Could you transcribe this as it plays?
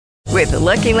With the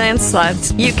Lucky Land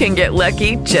Slots, you can get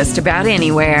lucky just about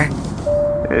anywhere.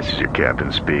 This is your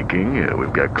captain speaking.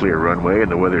 We've got clear runway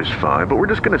and the weather's fine, but we're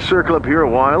just going to circle up here a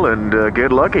while and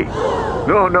get lucky.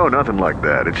 No, nothing like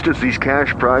that. It's just these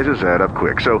cash prizes add up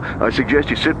quick. So I suggest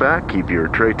you sit back, keep your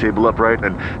tray table upright,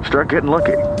 and start getting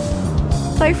lucky.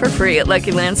 Play for free at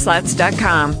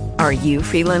LuckyLandSlots.com. Are you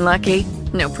feeling lucky?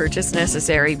 No purchase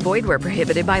necessary. Void where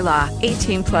prohibited by law.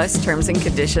 18 plus terms and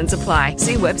conditions apply.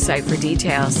 See website for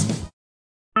details.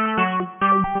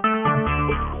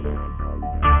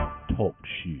 Talk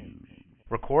shoes.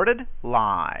 Recorded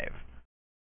live.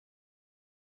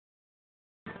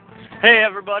 Hey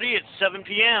everybody, it's 7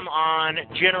 p.m. on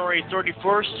January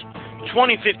 31st,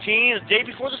 2015, the day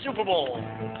before the Super Bowl.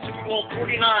 Super Bowl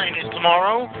 49 is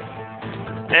tomorrow.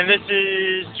 And this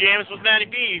is Jams with Matty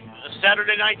B,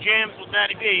 Saturday Night Jams with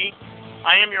Matty B.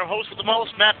 I am your host with the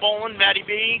most, Matt Boland, Matty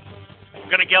B. We're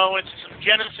going to go into some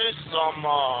Genesis, some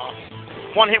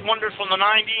one-hit wonders from the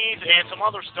 90s, and some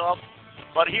other stuff.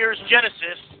 But here's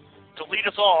Genesis to lead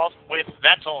us off with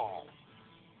That's All.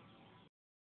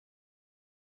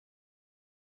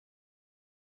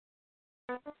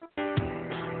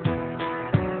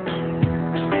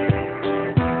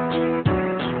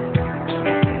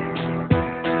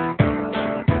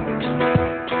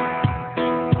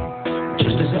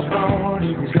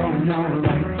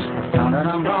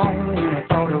 I'm wrong when I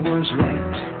thought it was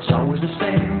right. It's always the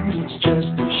same, it's just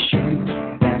a shame.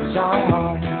 That's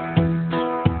all.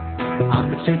 I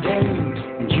would say day,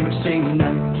 and you would say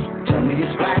night. Tell me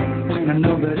it's black when I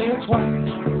know that it's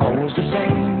white. Always the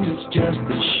same, it's just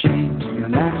a shame.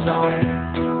 And that's all.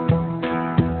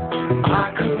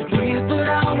 I could breathe, but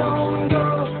I won't go.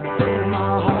 Though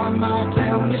my heart might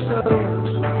tell me so.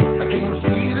 I can't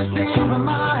see the same from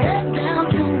my head down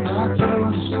to my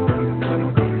toes.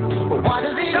 Why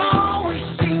does it always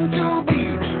seem to be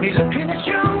me looking at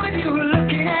you and you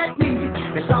looking at me?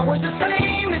 It's always the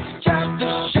same, it's just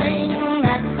a shame,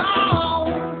 that's all.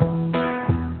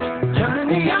 Turning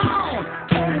me on,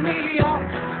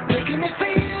 making me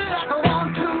feel like I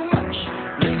want too much.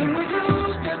 Leaving with you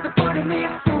just to putting me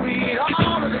through it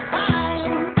all of the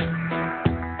time.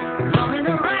 Running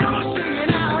around,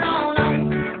 staying out all night,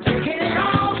 taking it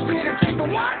all, straight to take a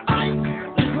white bite.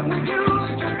 Leaving with you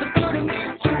just to putting me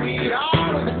through it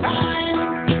all of the time.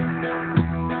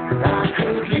 I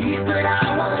could leave, but I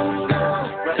won't go.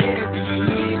 But it'll be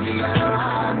easier, I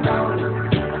know.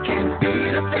 I can't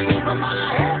feel a thing from my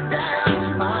head down to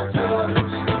my toes.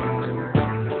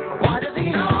 Why does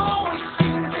it always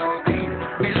seem to be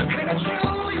me looking at you,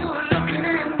 you looking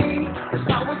at me? It's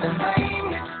always the same,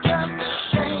 it's just a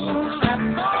shame,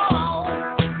 that's all.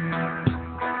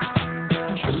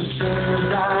 True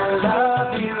said I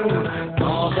love you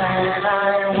more than I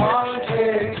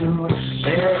wanted to.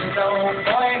 There's no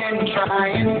point in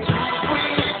trying to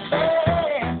pretend.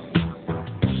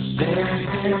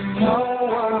 There's no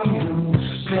one who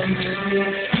makes me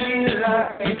feel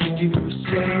like you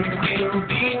say we'll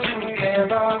be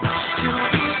together to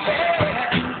the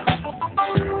end.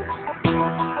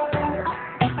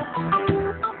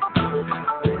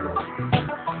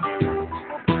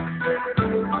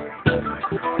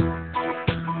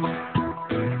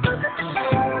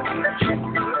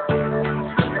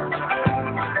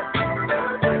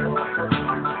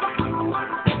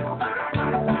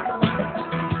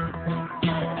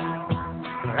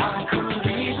 I could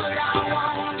leave, but I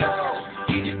won't go.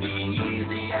 It'd be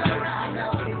easier, I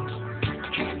know. I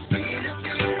can't feel a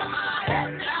thing from my head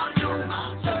down to my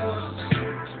toes.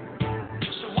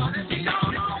 So why does it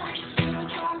always seem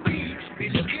to be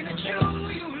looking at you,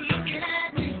 you looking at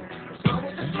me? It's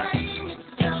always the same, it's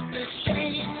just a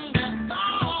shame, that's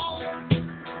all.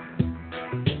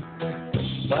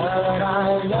 But I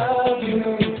love you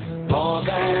more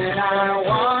than I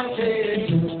wanted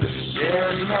to.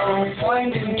 There's no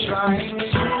point in trying to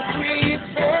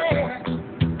pretend.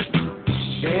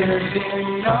 There's been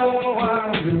no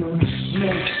one who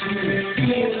makes me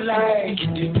feel like you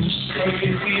do. Say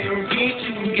we'll be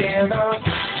together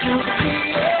to the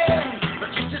end. But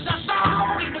just as I saw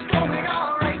it was going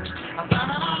all right, I found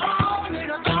out I'm wrong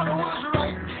and I thought it was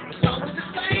right. It's always the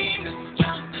same, it's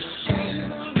just a shame,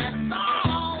 that's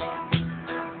all.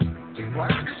 Why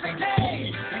does it say day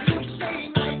and you say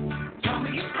night? Tell me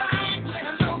it's right when I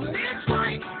know that it's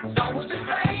right. It's always the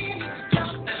same, it's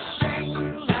just a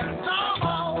shame, that's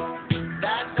all.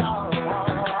 That's all.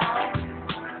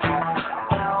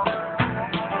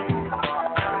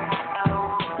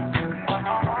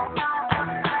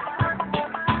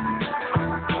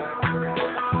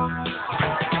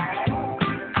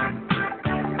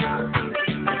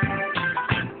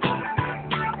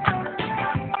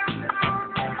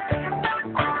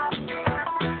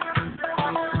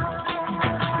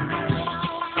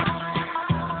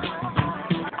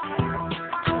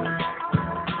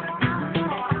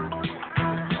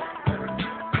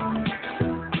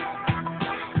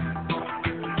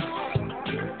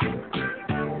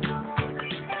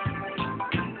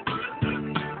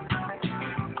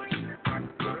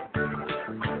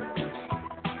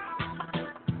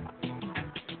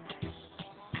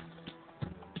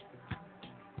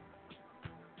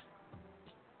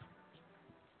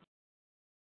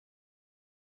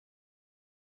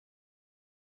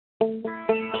 She's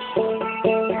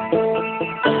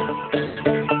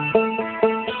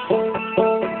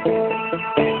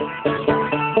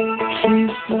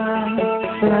like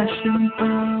flesh and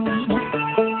bone,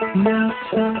 no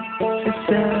touch to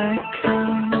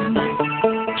silicone.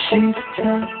 She's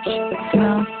touch,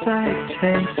 smells like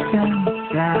taste and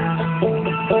sound.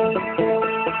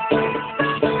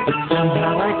 But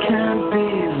somehow I can't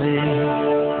believe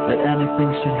that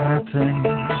anything should happen.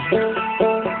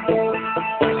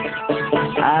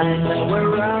 I know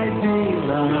where I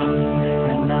belong,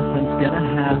 and nothing's gonna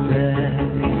happen.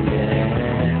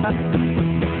 Yeah.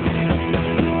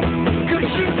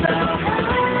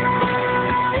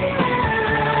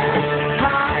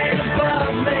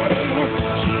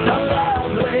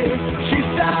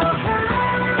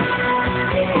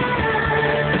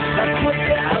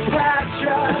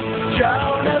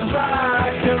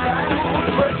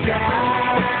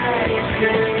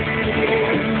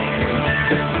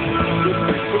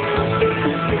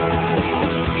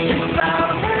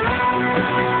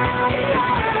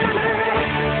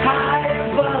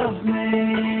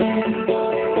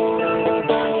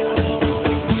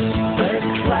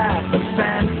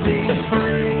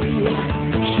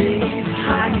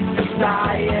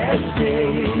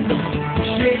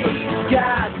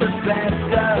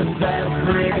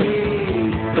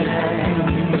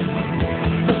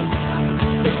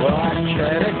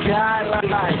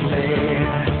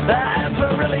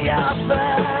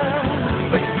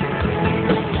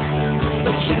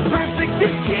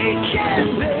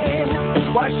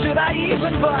 Why should I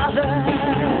even bother?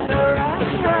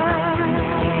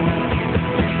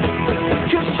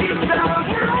 'Cause she's so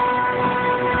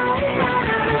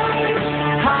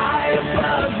high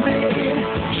above me.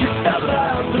 She's so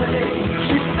lovely.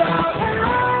 She's so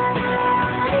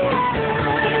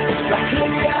like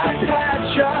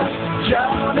Cleopatra,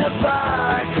 Joan of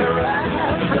Arc, or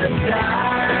Aphrodite.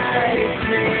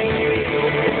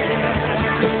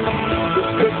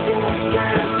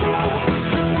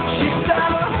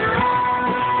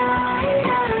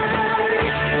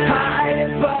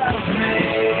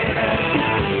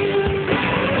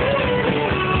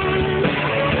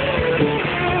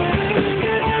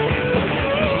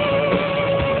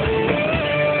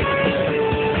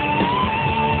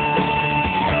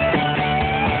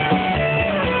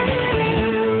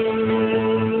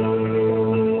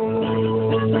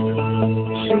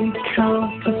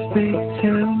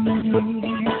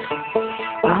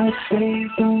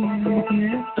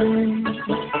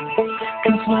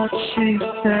 She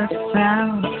said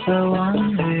sounds so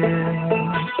unreal.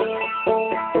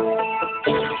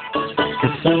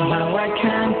 'Cause somehow I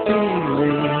can't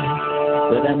believe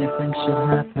that anything should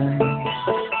happen.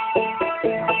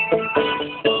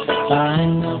 I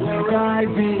know where I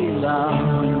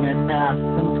belong, and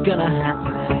nothing's gonna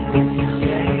happen.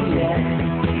 Yeah, yeah,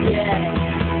 yeah,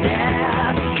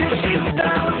 yeah. 'Cause she's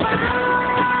so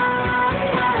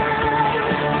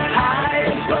high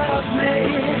above me.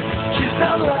 She's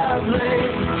so lovely,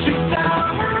 she's so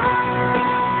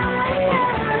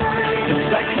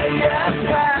like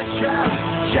Cleopatra,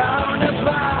 Joan of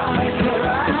Arc, or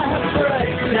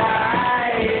Aphrodite.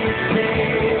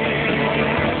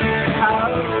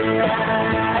 Oh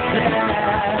yeah,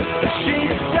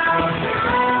 she's so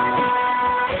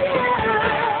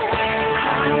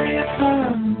high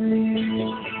above me.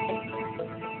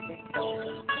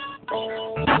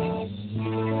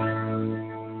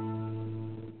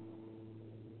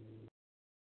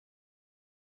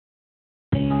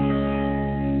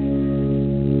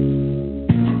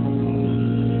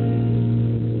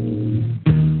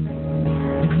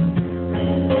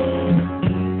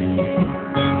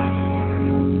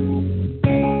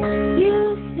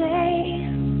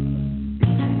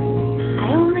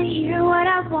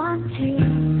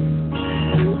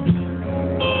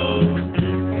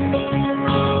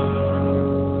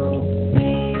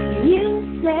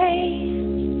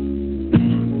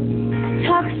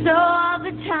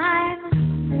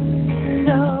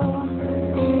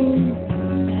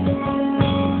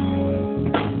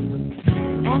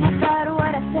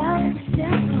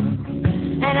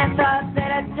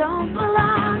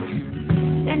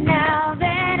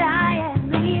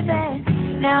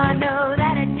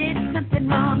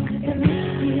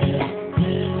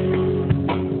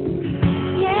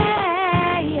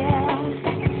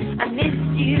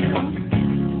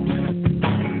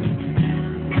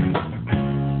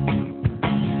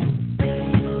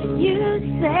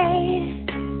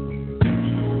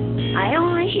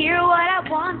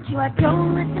 I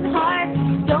don't listen hard,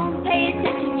 don't pay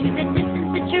attention to the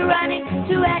distance that you're running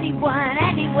to anyone,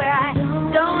 anywhere. I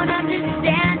don't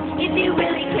understand if you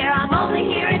really care. I'm only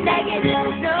hearing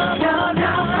negative.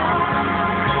 No.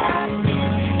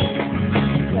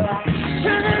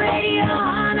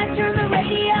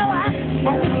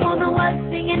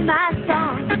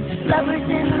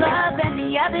 in love and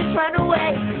the others run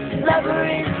away. Lover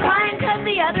is crying 'cause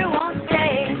the other won't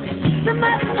stay. Some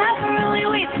of them have really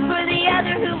waiting for the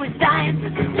other who was dying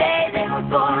since the day they were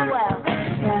born. Well,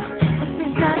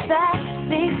 it's not that,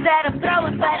 things that I'm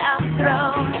throwing, but I'm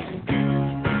thrown.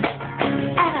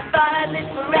 And I thought I'd live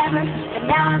forever, but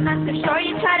now I'm not so sure.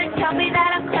 You try to tell me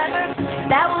that I'm clever,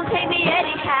 that won't take me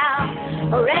anyhow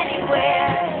or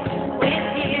anywhere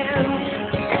with you.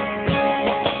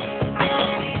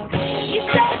 You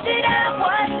said that I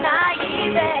was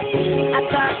naive, I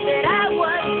thought that I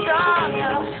was strong.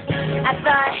 I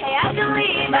thought, hey, I can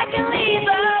leave,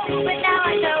 oh, but now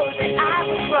I know that I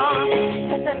was wrong,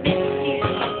 'cause I miss you.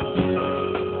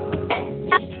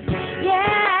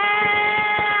 Yeah,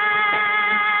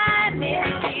 I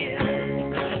miss you.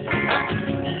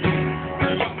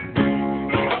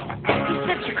 You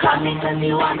said you called me 'cause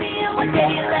you want me, and one day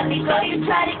you let me go. You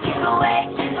try to give away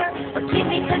or keep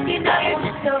me 'cause you know you're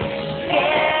just so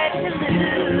scared to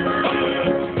lose.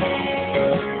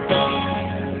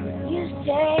 You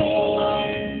say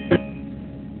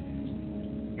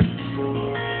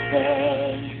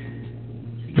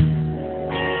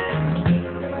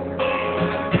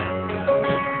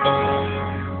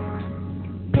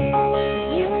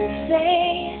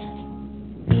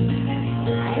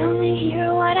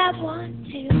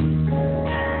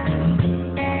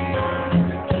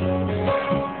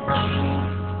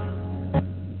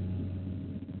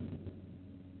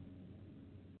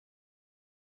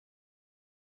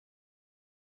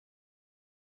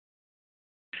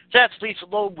That's Lisa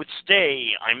Loeb with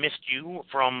Stay. I Missed You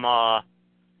from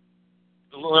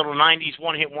the little 90s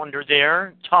one-hit wonder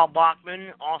there. Tom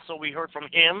Bachman, also we heard from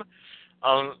him,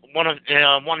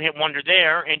 one-hit wonder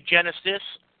there. And Genesis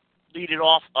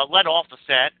led off the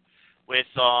set with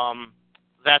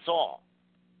That's All.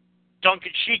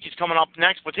 Duncan Sheik is coming up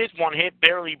next with his one-hit,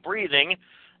 Barely Breathing.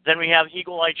 Then we have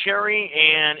Eagle Eye Cherry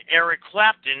and Eric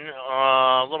Clapton,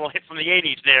 a little hit from the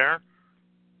 80s there.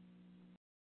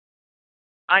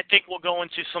 I think we'll go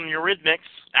into some Eurythmics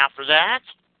after that.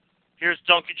 Here's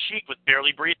Duncan Sheik with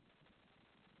Barely Breathing.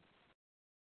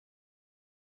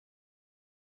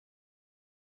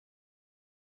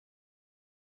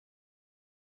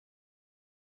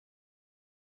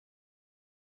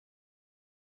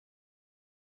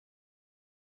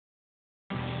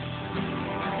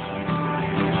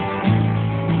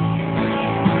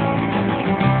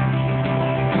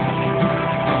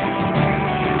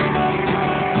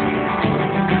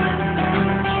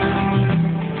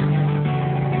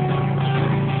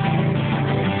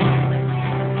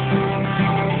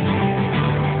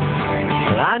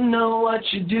 I know what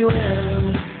you're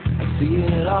doing, I see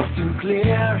it all too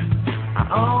clear. I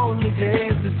only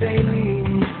taste the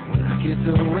saline when I kiss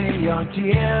away your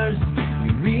tears.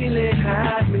 You really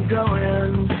had me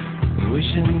going,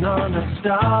 wishing on a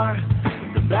star.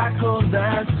 The black holes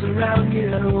that surround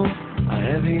you are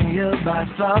heavier by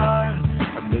far.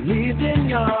 I believed in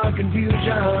your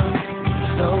confusion,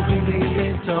 so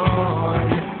completely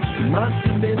torn. It must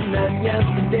have been that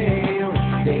yesterday,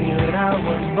 the day that I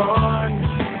was born.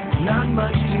 Not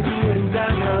much to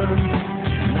examine,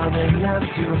 nothing left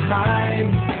to hide.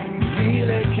 You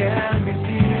really can be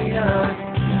serious,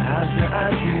 you have to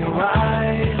ask me why.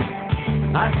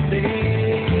 I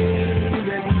stand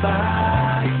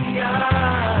by,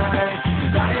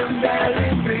 'cause I am barely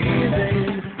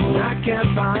breathing, and I can't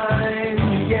find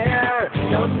the air.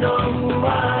 Don't know who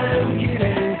I'm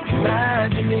kidding,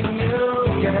 imagining you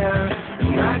care.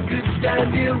 And I could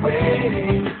stand here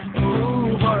waiting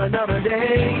for another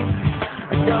day.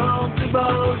 I don't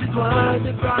suppose it was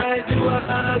a price, it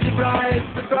was a price,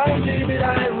 the price that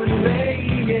I would pay.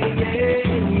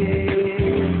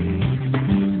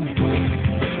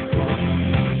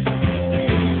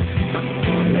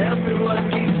 Everyone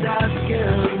keeps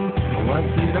asking,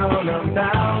 what's it all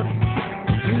about?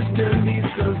 Used to be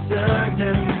so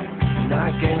certain, and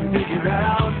I can't figure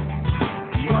out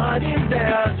what is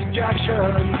their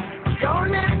subtraction. Don't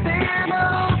let them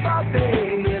over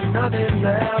me, and nothing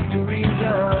left to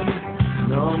reason.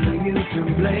 And only you to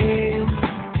blame.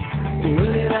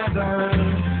 Will it ever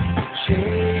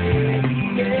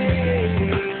change?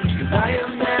 'Cause I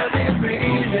am barely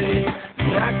breathing,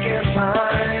 and I can't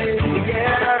find the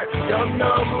air. Don't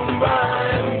know who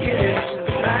I'm getting,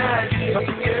 imagining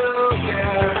you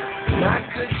care. And I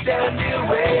could stand here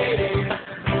waiting,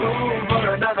 for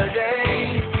another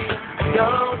day.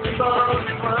 Don't suppose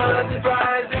it was a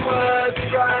price, it was a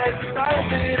price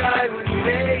that I would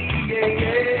pay,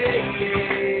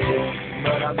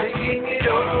 but I'm thinking it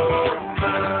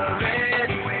over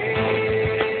anyway.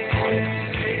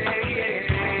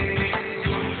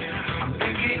 I'm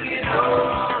thinking it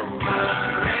over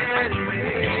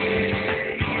anyway.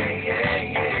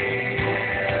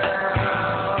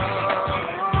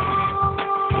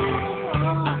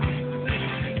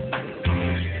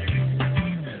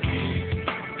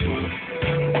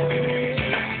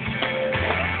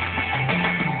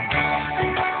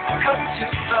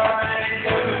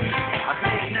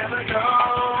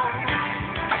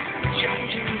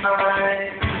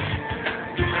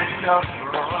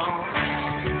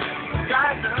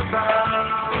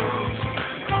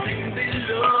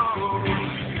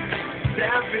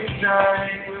 every time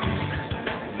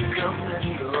you come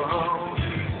and go.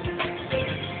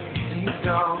 Please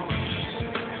don't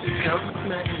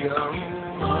come and go.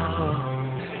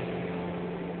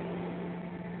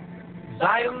 I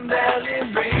am barely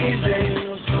breathing,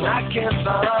 I can't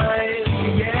find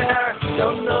the air.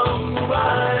 Don't know who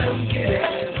I'm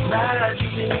kidding.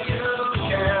 Imagining you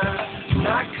care. I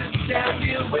could stand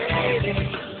here waiting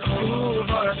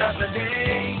for another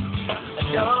day.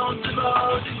 I don't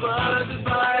suppose it was a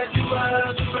prize, it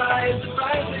was a prize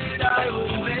that I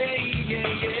would make.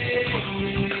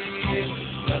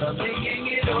 But I'm thinking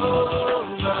it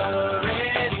over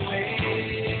anyway.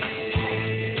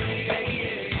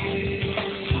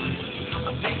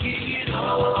 I'm thinking it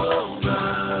over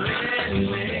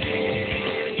anyway.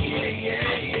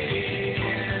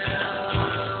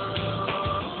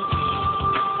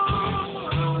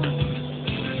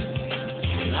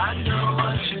 I know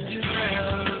what you do now.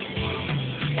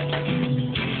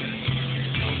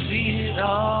 See it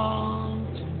all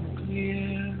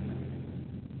clear.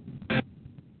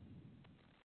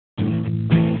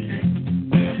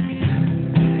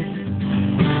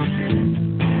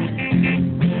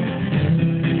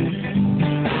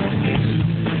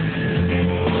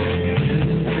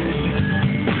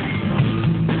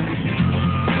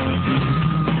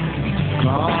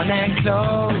 Gone and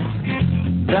close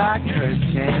the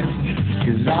curtain,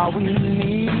 'cause all we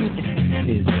need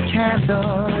is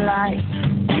candlelight,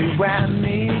 you and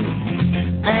me,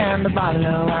 and a bottle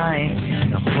of wine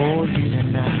to hold you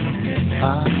tonight.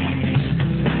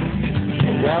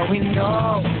 Well, we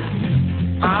know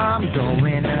I'm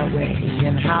going away,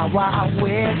 and how I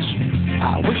wish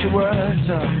it was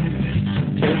so.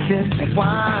 Take this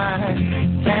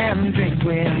wine and drink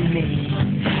with me.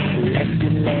 Let's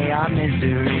delay our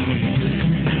misery.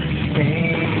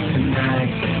 Stay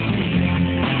tonight.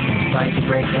 Like the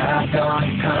break of dawn,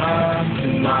 come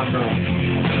tomorrow.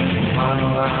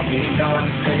 Tomorrow I'll be gone.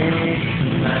 Stay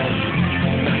tonight.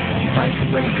 Like the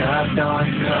break of dawn,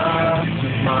 come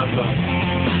tomorrow.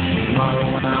 Tomorrow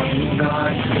I'll be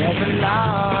gone. There's a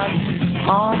log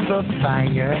on the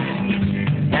fire,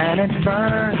 and it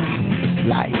burns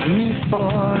like me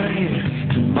for you.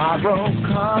 Tomorrow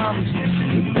comes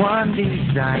with one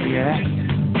desire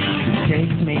to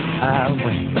take me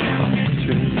away from the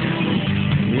truth.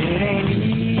 It ain't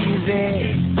easy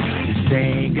to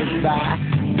say goodbye,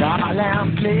 darling,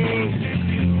 please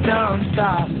don't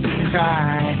stop to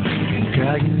cry.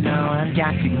 Girl, you know I've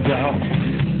got to go.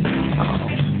 Oh,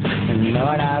 and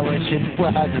Lord, I wish it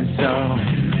wasn't so.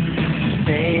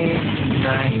 Stay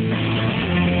tonight.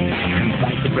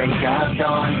 Like the break of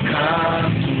dawn,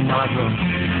 come tomorrow.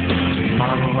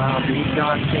 Tomorrow I'll be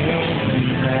gone, stay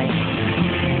tonight.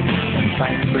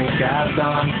 Like the break of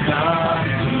dawn, come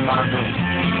tomorrow.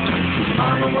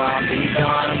 Tomorrow I'll be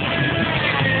gone.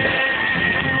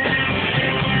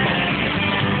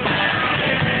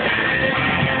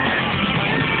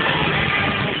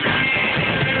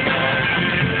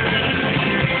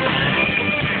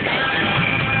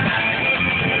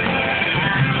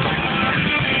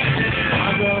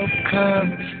 Come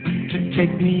to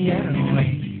take me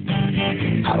away.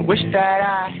 I wish that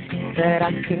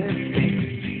I could stay.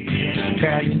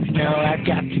 Girl, you know I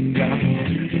got to go.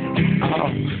 Oh,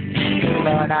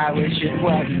 Lord, I wish it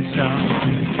wasn't so.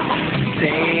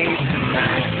 Stay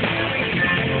tonight.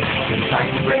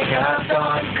 Like the break of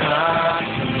dawn, come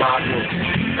tomorrow.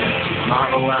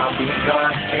 Tomorrow I'll be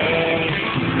gone. Stay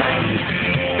tonight.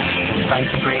 Like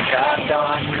the break of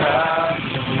dawn, come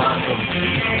tomorrow.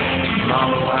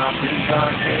 Tomorrow I'll be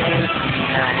gone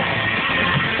tonight.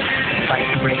 Like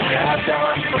the break of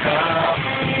dawn, come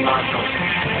tomorrow.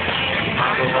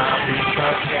 Tomorrow I'll be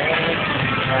gone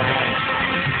tonight.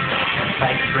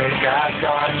 Like the break of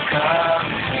dawn, come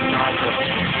tomorrow.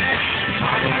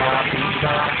 Tomorrow I'll be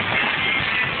gone.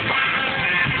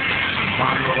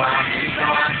 Tomorrow I'll be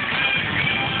gone.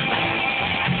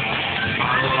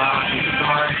 Tomorrow I'll be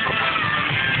gone.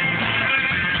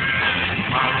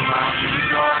 Tomorrow I'll be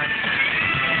gone.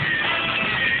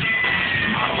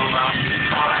 Tomorrow I'll be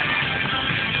gone.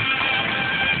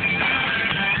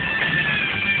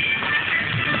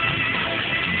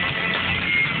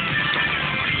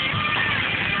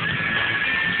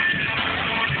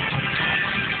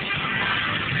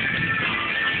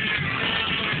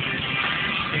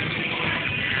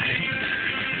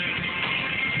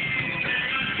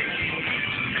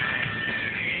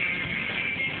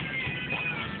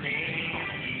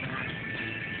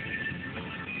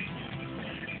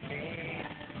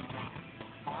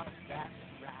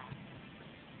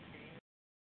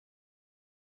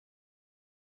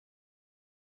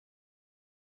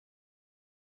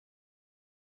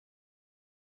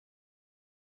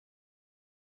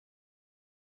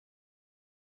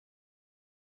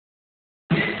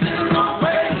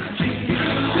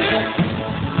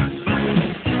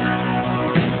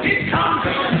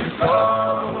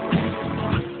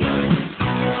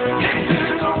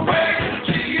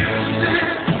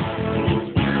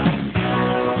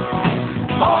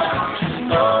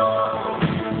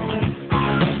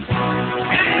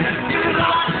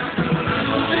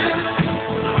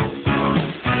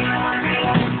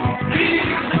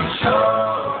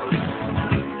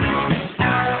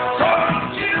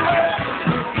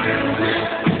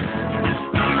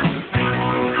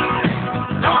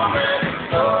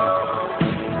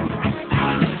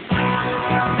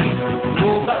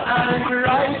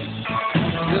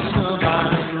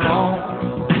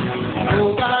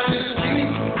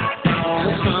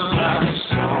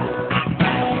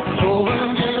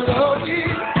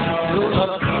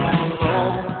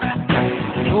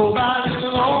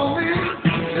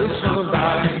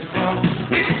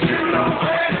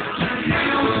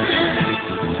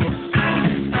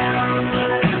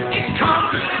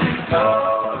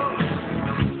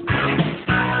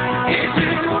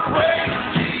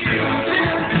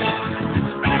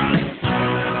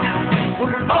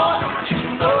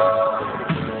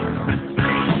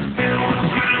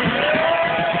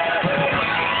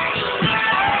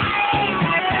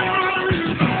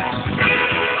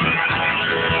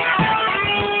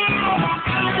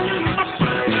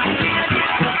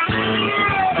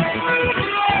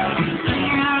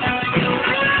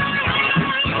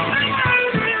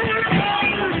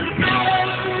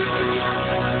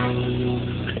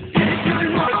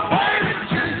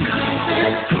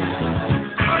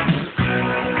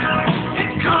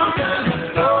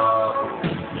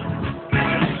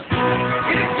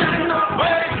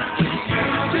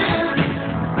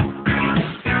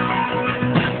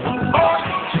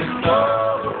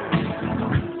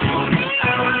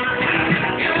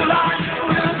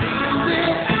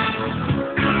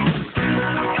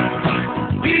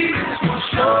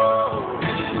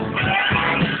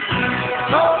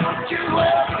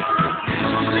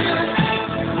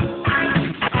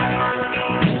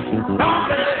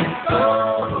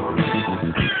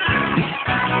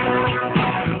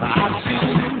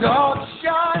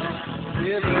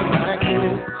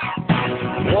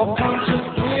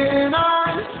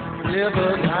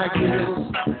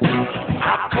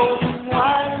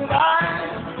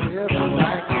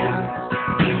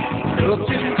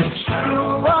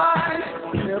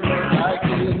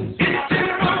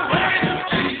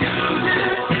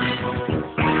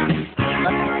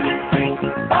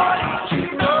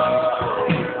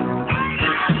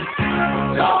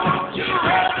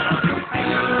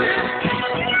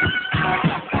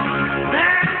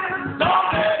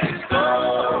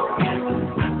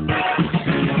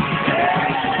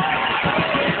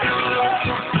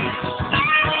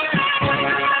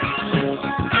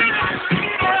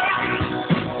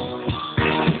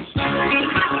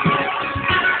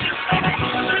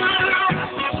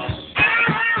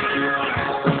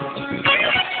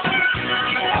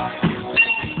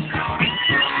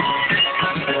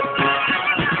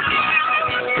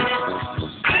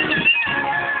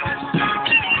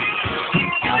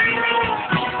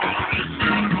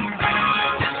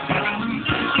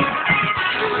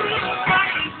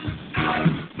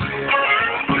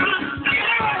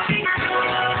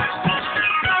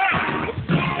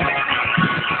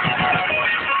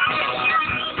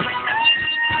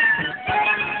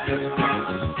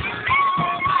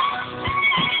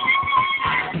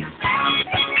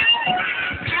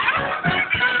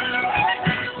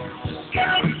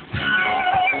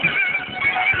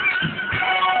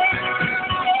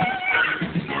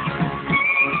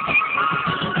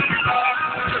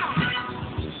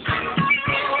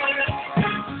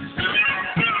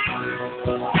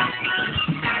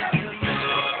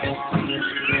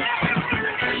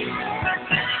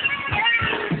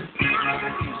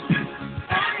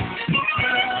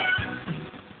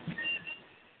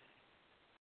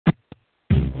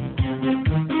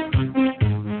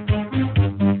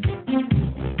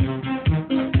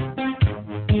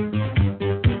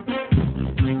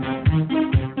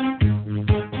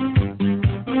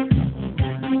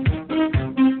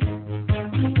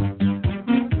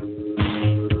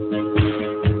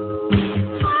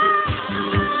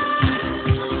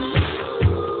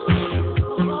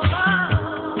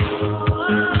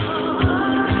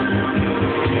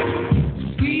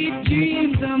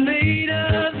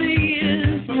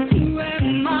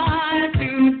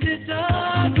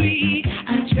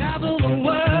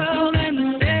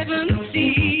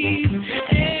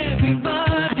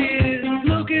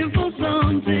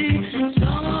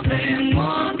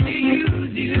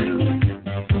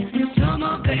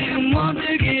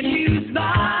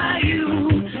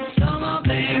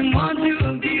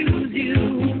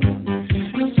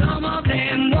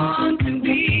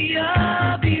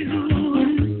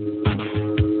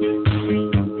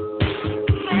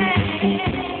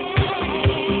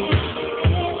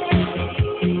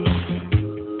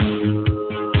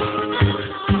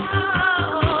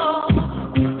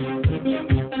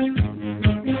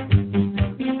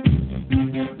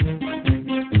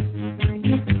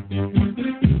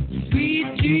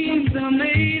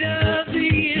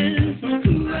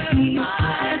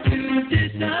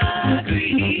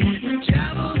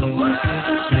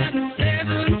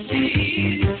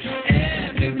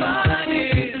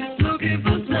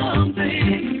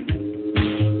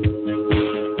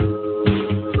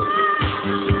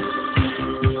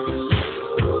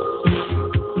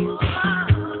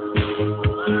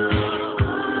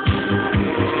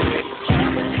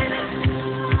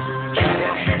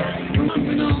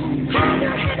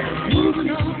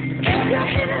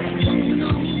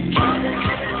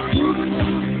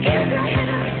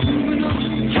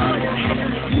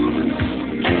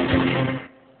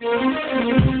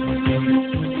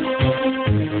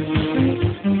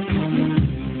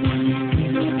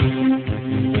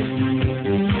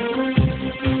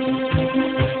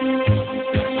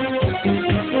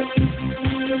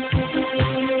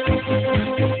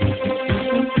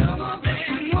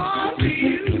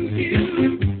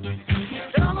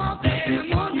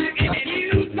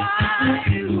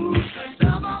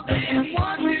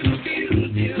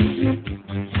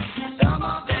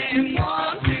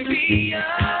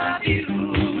 love you.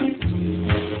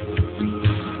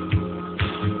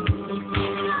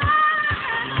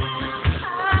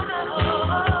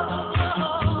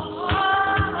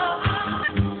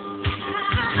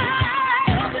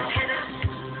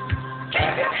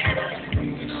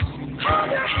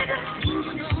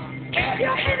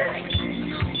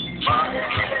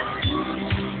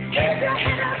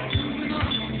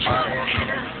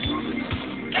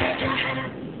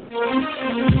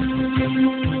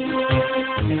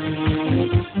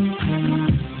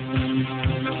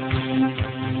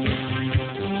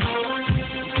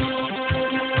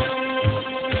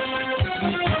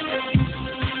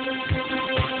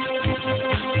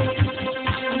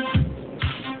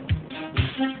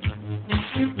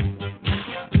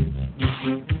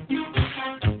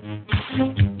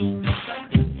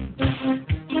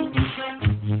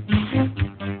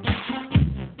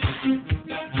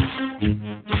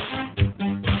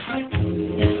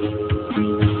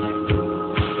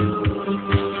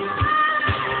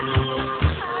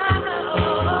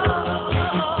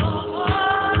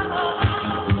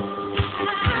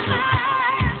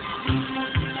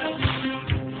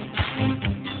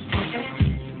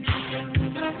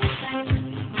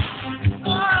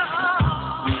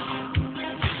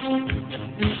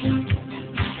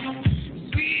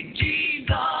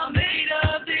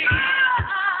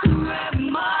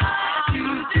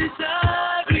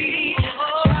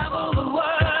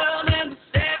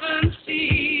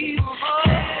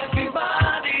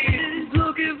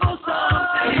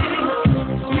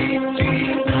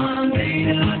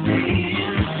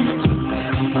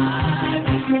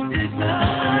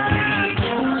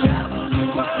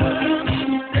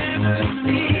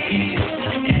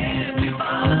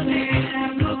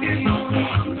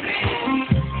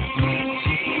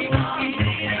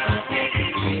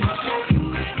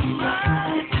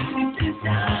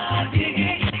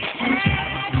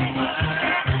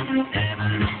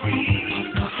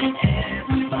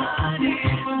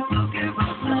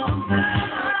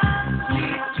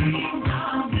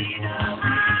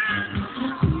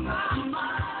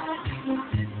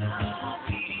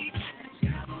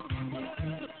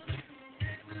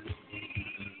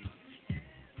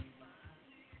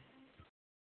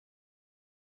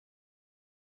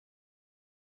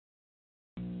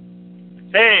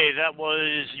 Hey, that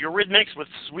was Eurythmics with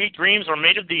Sweet Dreams Are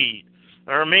Made of These.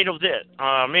 Or made of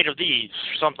these,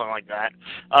 something like that.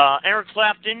 Eric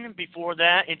Clapton, before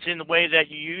that, It's in the Way That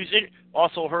You Use It.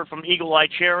 Also heard from Eagle Eye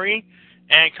Cherry.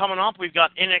 And coming up, we've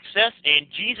got In Excess and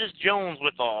Jesus Jones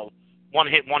with a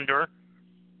one-hit wonder.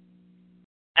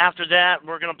 After that,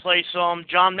 we're going to play some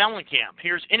John Mellencamp.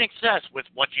 Here's In Excess with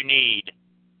What You Need.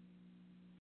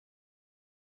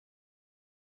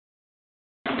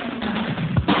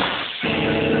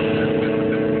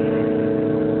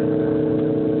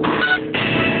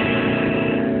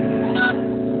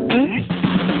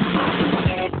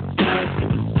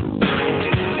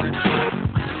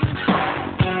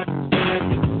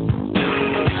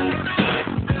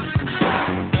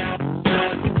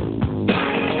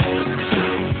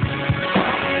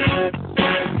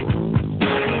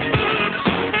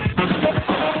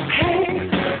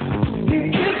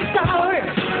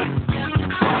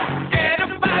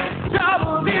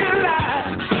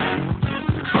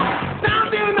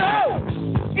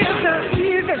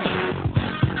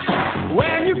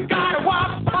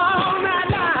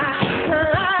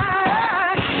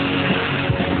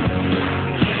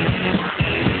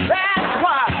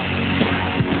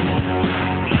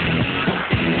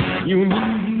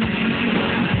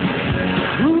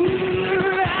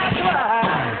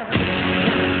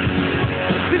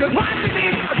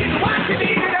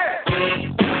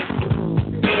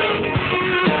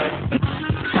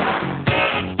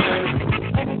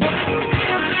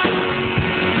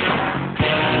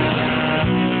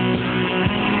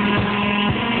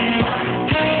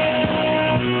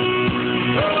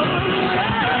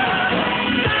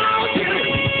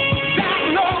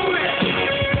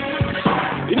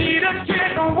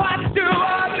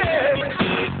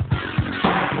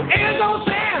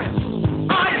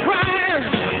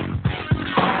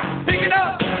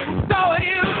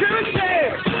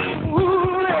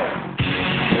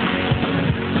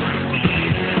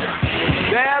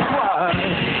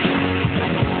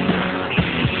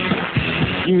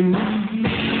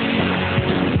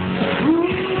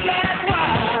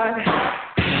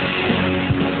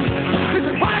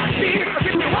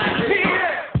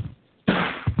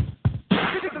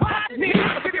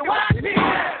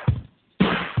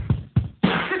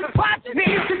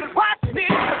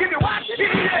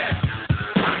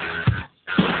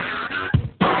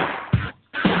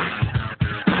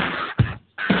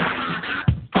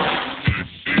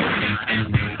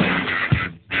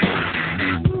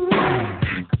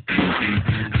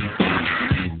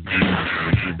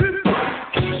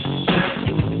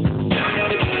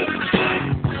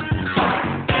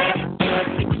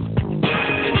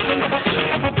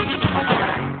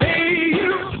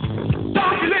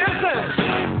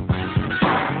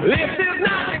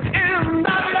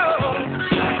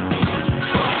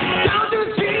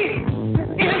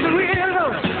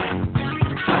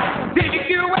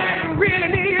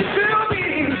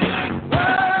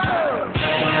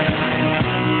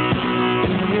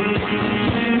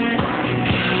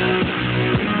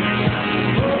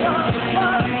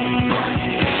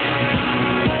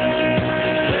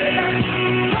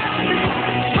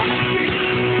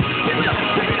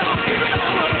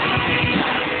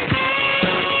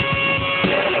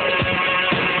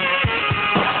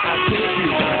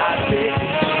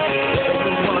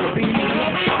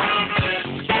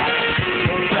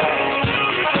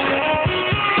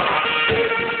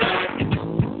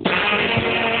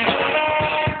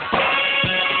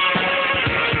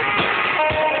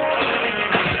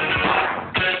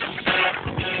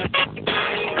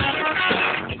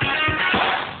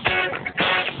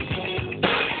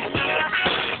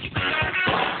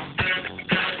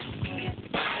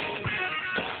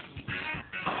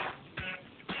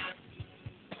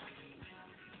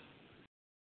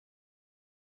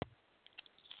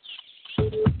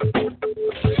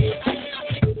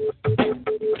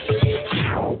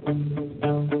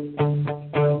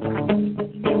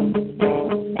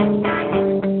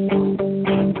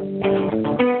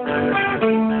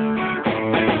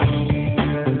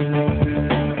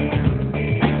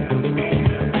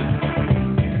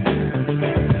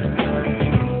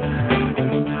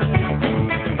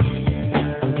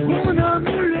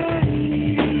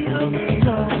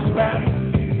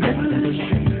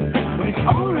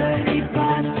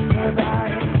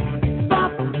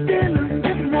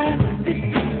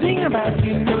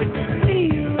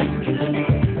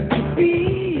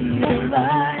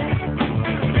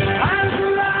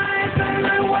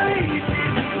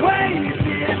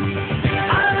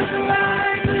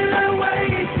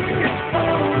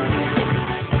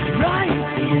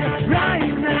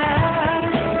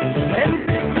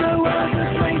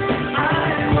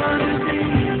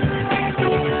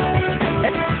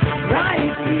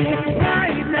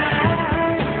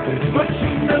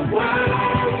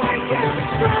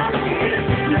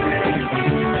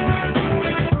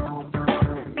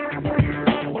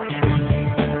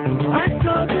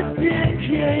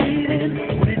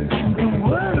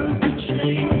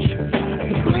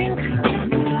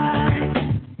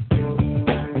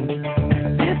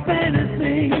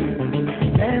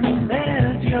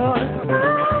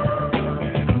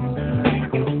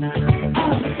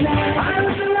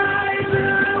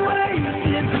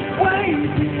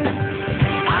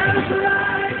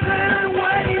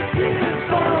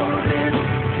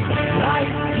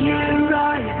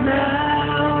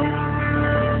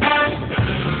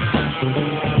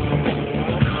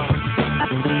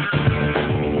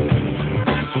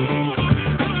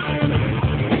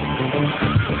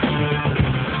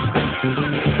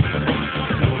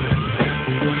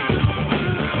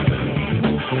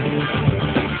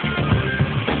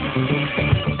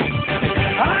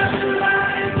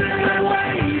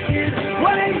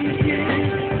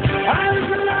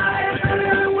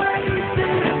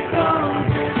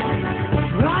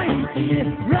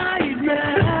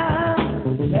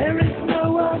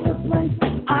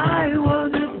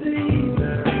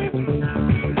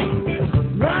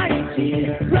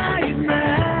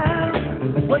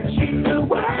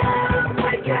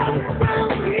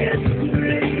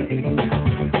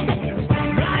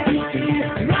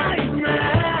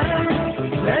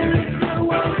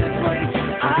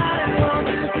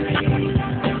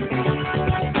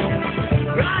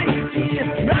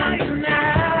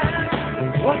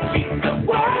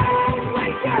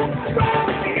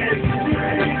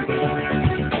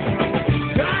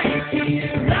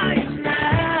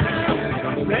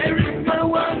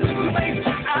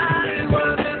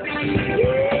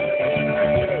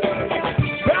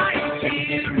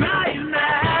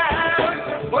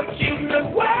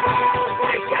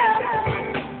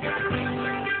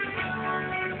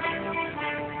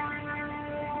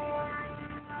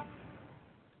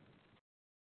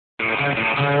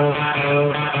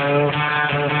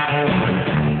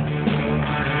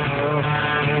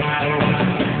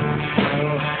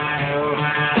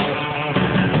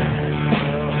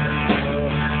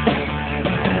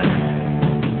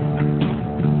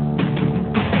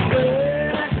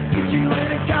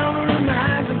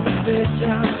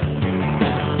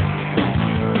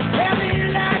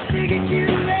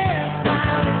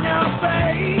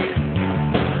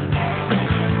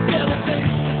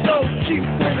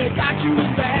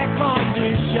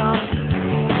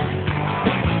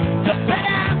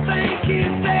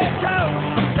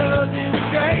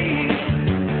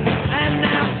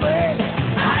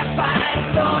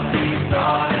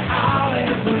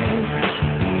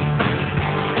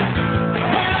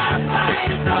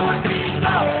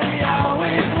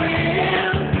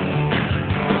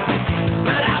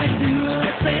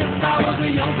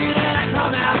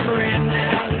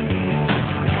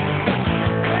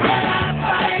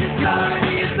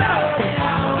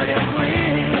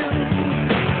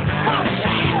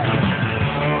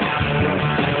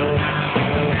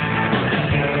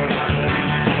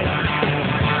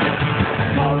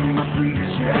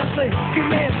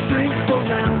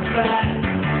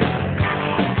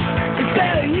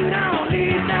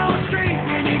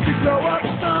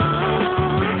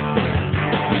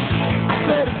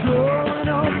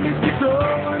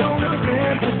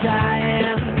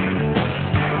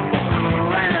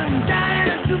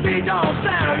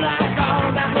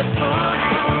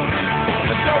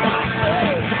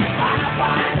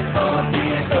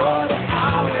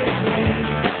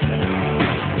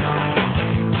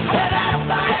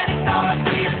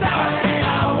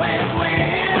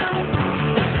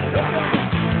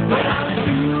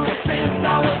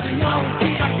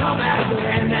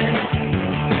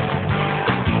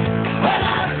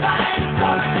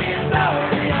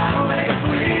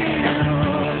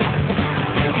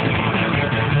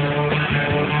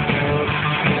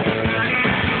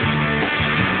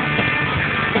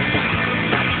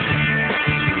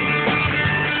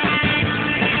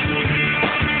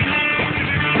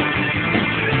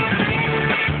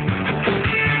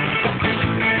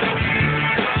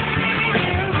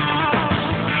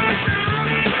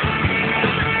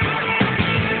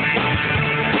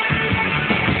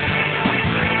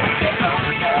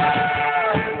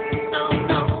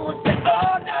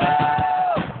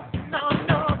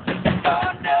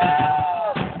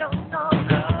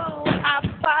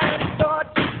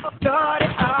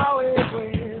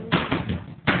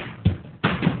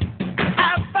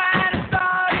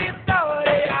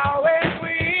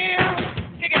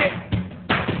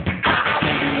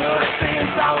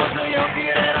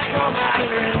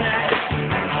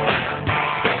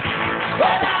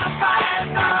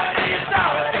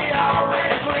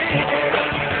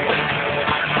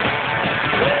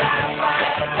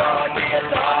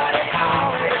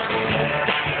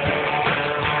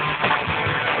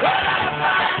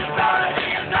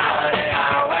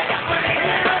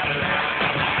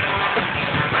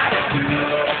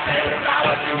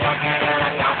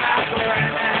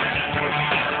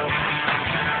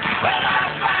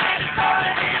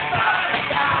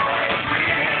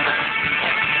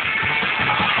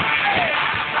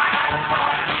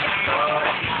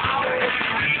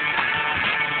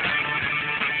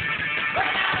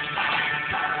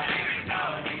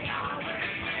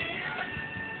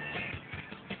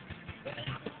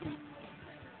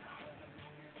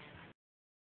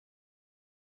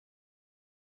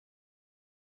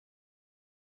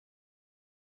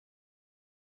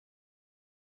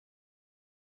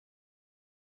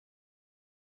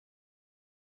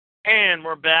 And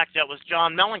we're back. That was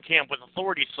John Mellencamp with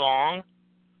Authority Song.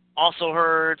 Also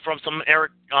heard from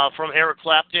Eric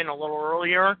Clapton a little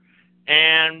earlier.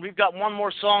 And we've got one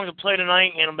more song to play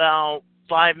tonight in about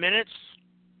 5 minutes.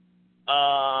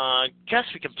 Guess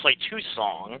we can play 2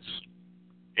 songs.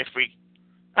 If we...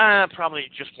 probably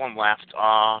just one left.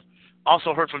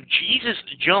 Also heard from Jesus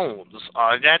Jones.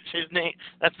 That's his name.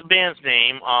 That's the band's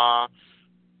name. A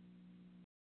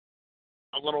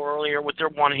little earlier with their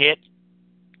one hit.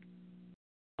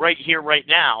 Right here, right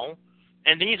now.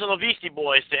 And these are the Beastie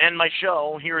Boys to end my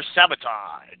show. Here's Sabotage.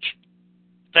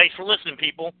 Thanks for listening,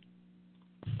 people.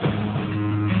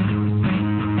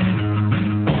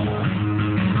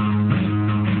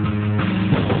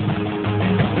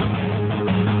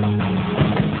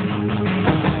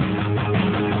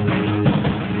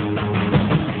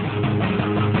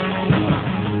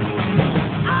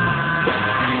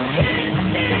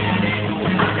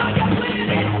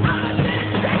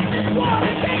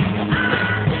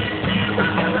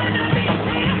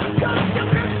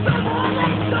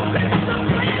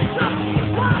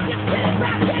 One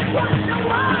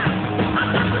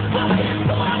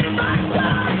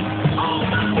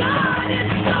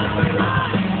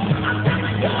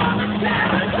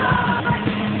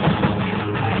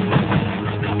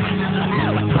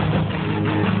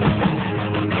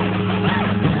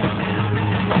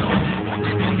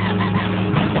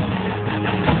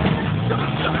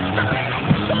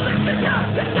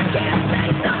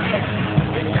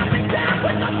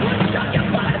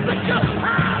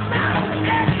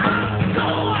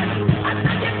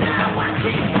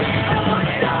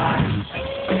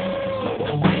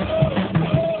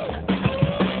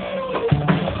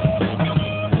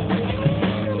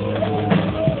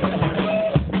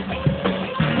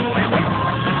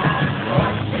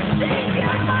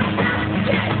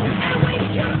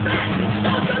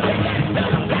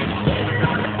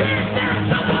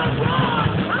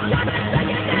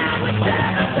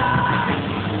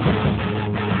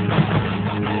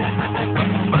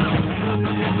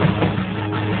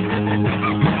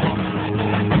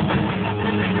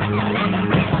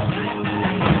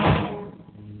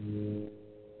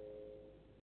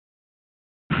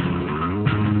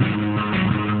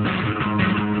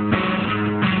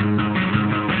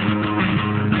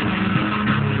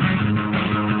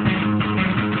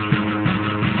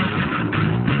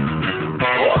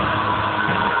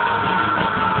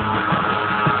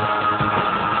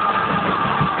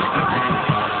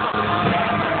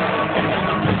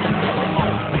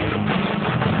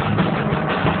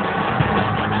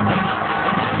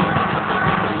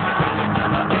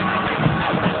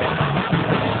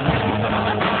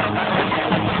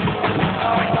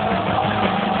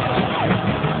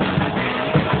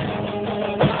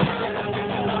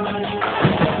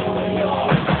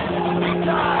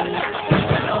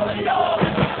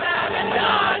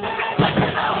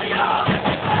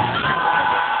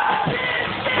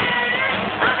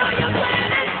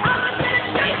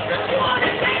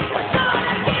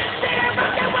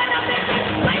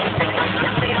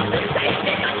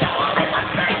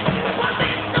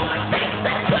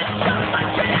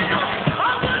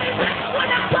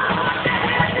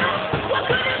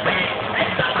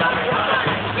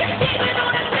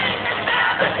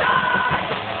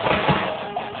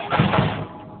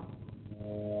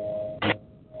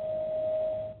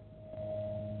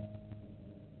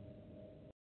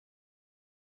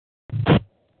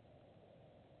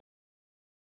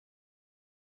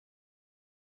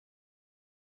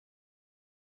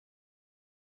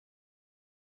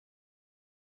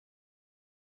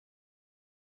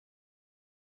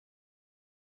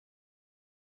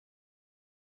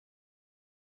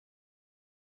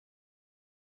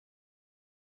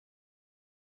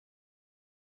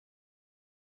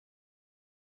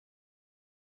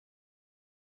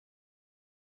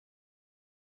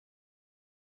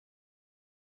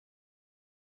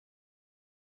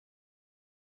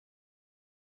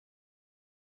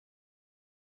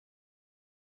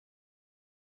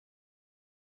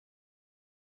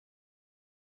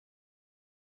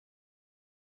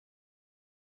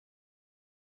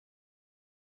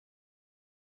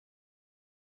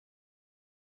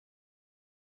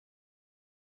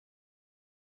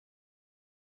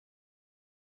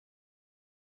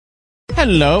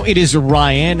Hello, it is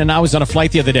Ryan, and I was on a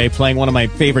flight the other day playing one of my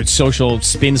favorite social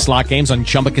spin slot games on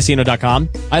ChumbaCasino.com.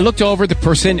 I looked over at the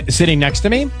person sitting next to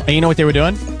me, and you know what they were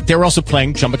doing? They were also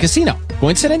playing Chumba Casino.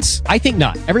 Coincidence? I think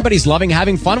not. Everybody's loving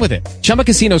having fun with it. Chumba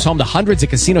Casino is home to hundreds of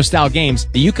casino-style games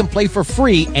that you can play for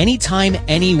free anytime,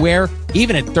 anywhere,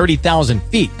 even at 30,000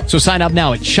 feet. So sign up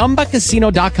now at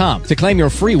ChumbaCasino.com to claim your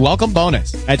free welcome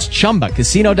bonus. That's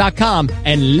ChumbaCasino.com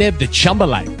and live the Chumba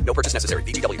life. No purchase necessary.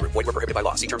 VGW. Void where prohibited by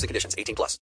law. See terms and conditions. 18+.